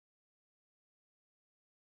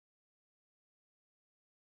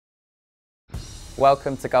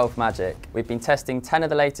Welcome to GolfMagic. We've been testing 10 of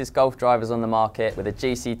the latest golf drivers on the market with a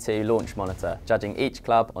GC2 launch monitor, judging each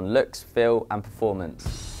club on looks, feel and performance.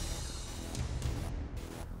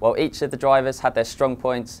 While each of the drivers had their strong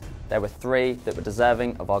points, there were 3 that were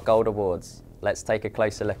deserving of our gold awards. Let's take a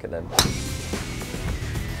closer look at them.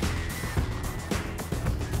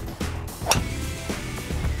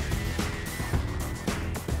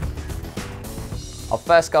 Our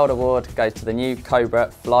first gold award goes to the new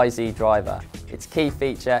Cobra Fly Z driver. Its key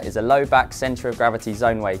feature is a low back centre of gravity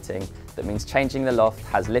zone weighting that means changing the loft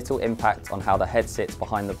has little impact on how the head sits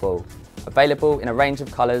behind the ball. Available in a range of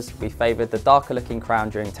colours, we favoured the darker looking crown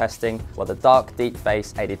during testing, while the dark deep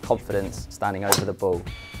face aided confidence standing over the ball.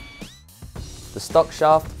 The stock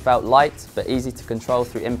shaft felt light but easy to control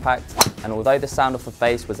through impact, and although the sound off the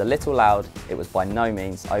face was a little loud, it was by no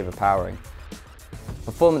means overpowering.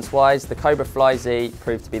 Performance-wise, the Cobra Fly Z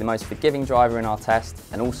proved to be the most forgiving driver in our test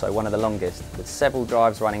and also one of the longest, with several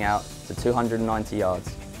drives running out to 290 yards.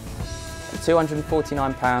 At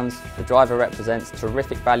 £249, the driver represents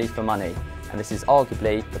terrific value for money, and this is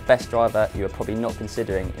arguably the best driver you are probably not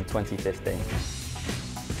considering in 2015.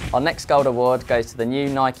 Our next gold award goes to the new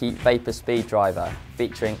Nike Vapor Speed driver,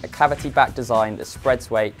 featuring a cavity back design that spreads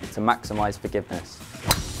weight to maximise forgiveness.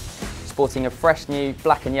 Sporting a fresh new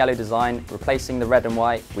black and yellow design, replacing the red and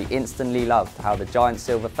white, we instantly loved how the giant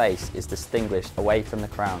silver face is distinguished away from the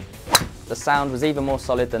crown. The sound was even more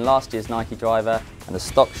solid than last year's Nike driver, and the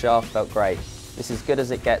stock shaft felt great. This is as good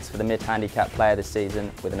as it gets for the mid-handicap player this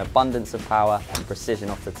season, with an abundance of power and precision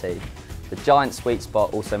off the tee. The giant sweet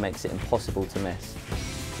spot also makes it impossible to miss.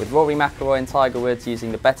 With Rory McIlroy and Tiger Woods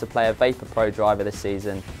using the better player Vapor Pro driver this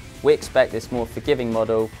season, we expect this more forgiving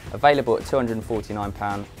model, available at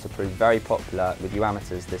 £249, to prove very popular with you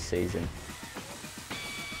amateurs this season.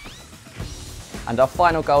 And our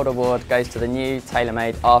final gold award goes to the new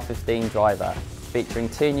TaylorMade R15 driver, featuring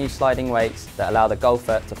 2 new sliding weights that allow the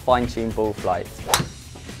golfer to fine-tune ball flight.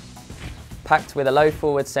 Packed with a low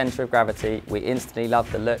forward centre of gravity, we instantly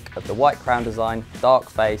loved the look of the white crown design,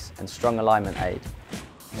 dark face and strong alignment aid.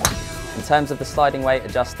 In terms of the sliding weight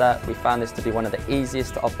adjuster, we found this to be one of the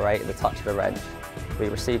easiest to operate at the touch of a wrench. We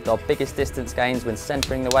received our biggest distance gains when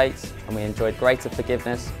centering the weights, and we enjoyed greater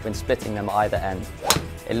forgiveness when splitting them at either end.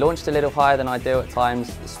 It launched a little higher than ideal at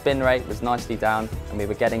times, the spin rate was nicely down, and we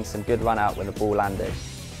were getting some good run out when the ball landed.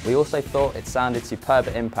 We also thought it sounded superb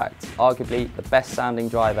at impact, arguably the best sounding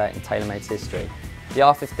driver in TaylorMade's history. The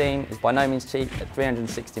R15 is by no means cheap at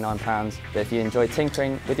 £369, but if you enjoy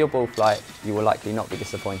tinkering with your ball flight, you will likely not be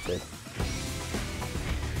disappointed.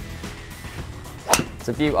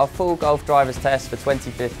 To view our full golf drivers test for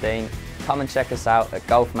 2015, come and check us out at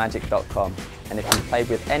golfmagic.com. And if you've played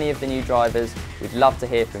with any of the new drivers, we'd love to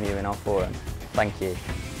hear from you in our forum. Thank you.